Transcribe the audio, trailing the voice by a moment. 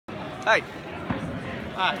Hi.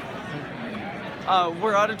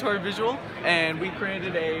 We're Auditory Visual, and we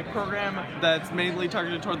created a program that's mainly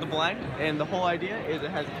targeted toward the blind. And the whole idea is it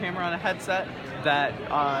has a camera on a headset that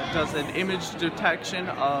does an image detection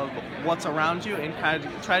of what's around you and kind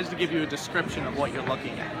of tries to give you a description of what you're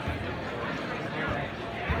looking at.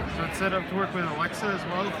 So it's set up to work with Alexa as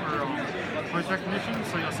well for voice recognition.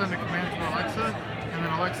 So you'll send a command to Alexa, and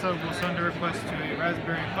then Alexa will send a request to a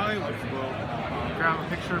Raspberry Pi, which will grab a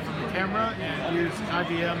picture from the camera and use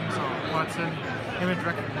IBM's Watson image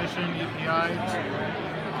recognition API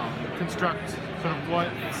to construct sort of what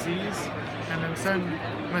it sees, and then send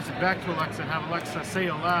a message back to Alexa and have Alexa say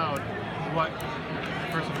aloud what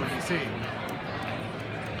the person would be seeing.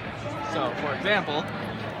 So, for example,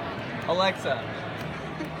 Alexa,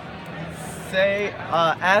 say,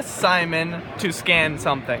 ask Simon to scan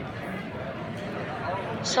something.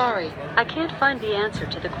 Sorry, I can't find the answer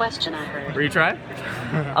to the question I heard. Retry.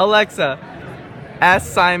 Alexa,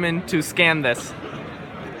 ask Simon to scan this.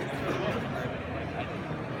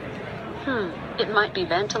 It might be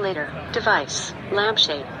ventilator, device,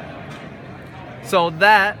 lampshade. So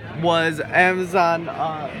that was Amazon,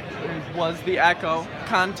 was the Echo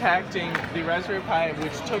contacting the Raspberry Pi,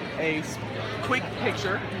 which took a quick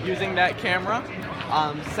picture using that camera,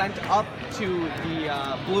 sent up to the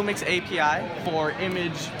Bluemix API for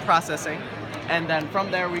image processing, and then from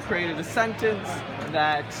there we created a sentence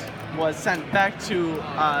that was sent back to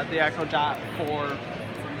the Echo Dot for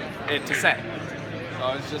it to say.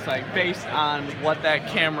 So it's just like based on what that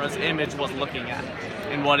camera's image was looking at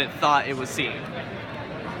and what it thought it was seeing.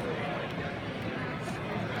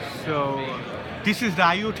 So this is the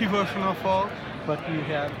IoT version of all, but we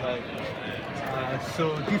have like,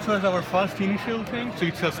 so this was our first initial thing. So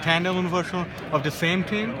it's a standalone version of the same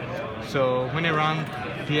thing. So when I run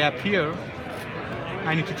the app here,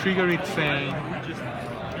 I need to trigger it saying,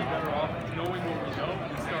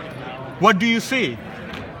 what do you see?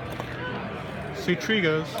 So it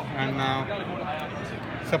triggers, and now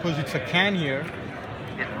suppose it's a can here.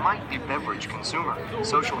 It might be beverage consumer,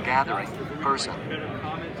 social gathering, person.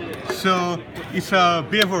 So it's a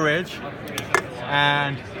beverage,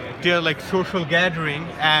 and they're like social gathering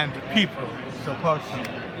and people, so person.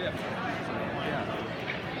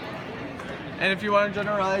 And if you want a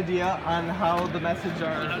general idea on how the messages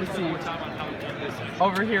are received,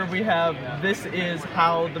 over here we have, this is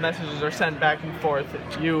how the messages are sent back and forth.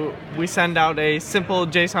 We send out a simple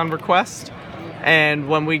JSON request, and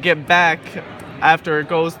when we get back, after it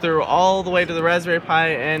goes through all the way to the Raspberry Pi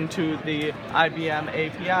and to the IBM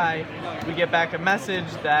API, we get back a message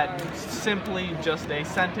that's simply just a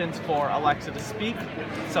sentence for Alexa to speak,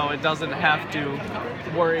 so it doesn't have to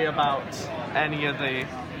worry about any of the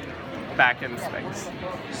back-end things.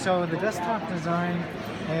 So the desktop design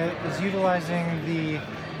is utilizing the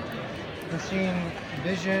Machine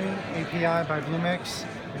Vision API by Bluemix,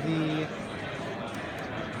 the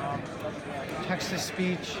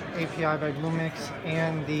text-to-speech API by Bluemix,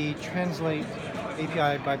 and the Translate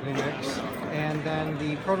API by Bluemix, and then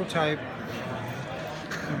the prototype.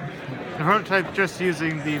 The prototype just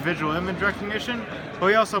using the visual image recognition, but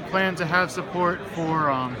we also plan to have support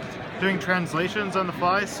for doing translations on the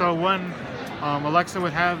fly. So when Alexa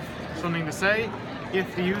would have something to say,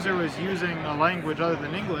 if the user was using a language other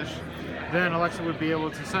than English, then Alexa would be able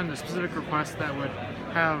to send a specific request that would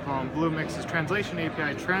have Bluemix's translation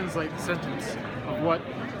API translate the sentence of what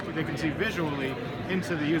they can see visually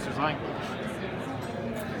into the user's language.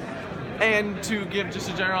 And to give just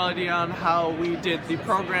a general idea on how we did the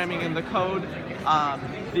programming and the code,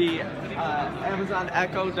 the Amazon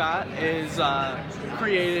Echo Dot is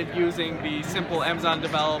created using the simple Amazon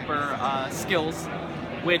developer skills,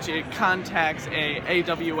 which it contacts a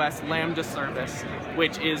AWS Lambda service,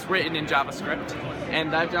 which is written in JavaScript.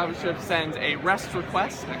 And that JavaScript sends a REST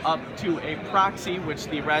request up to a proxy, which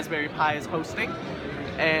the Raspberry Pi is hosting.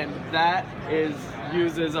 And that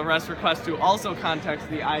uses a REST request to also contact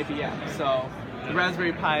the IBM. So the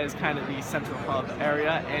Raspberry Pi is kind of the central hub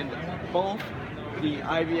area, and both the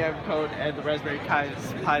IBM code and the Raspberry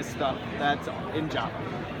Pi stuff, that's in Java.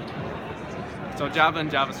 So Java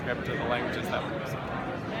and JavaScript are the languages that we're using.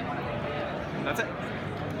 That's it.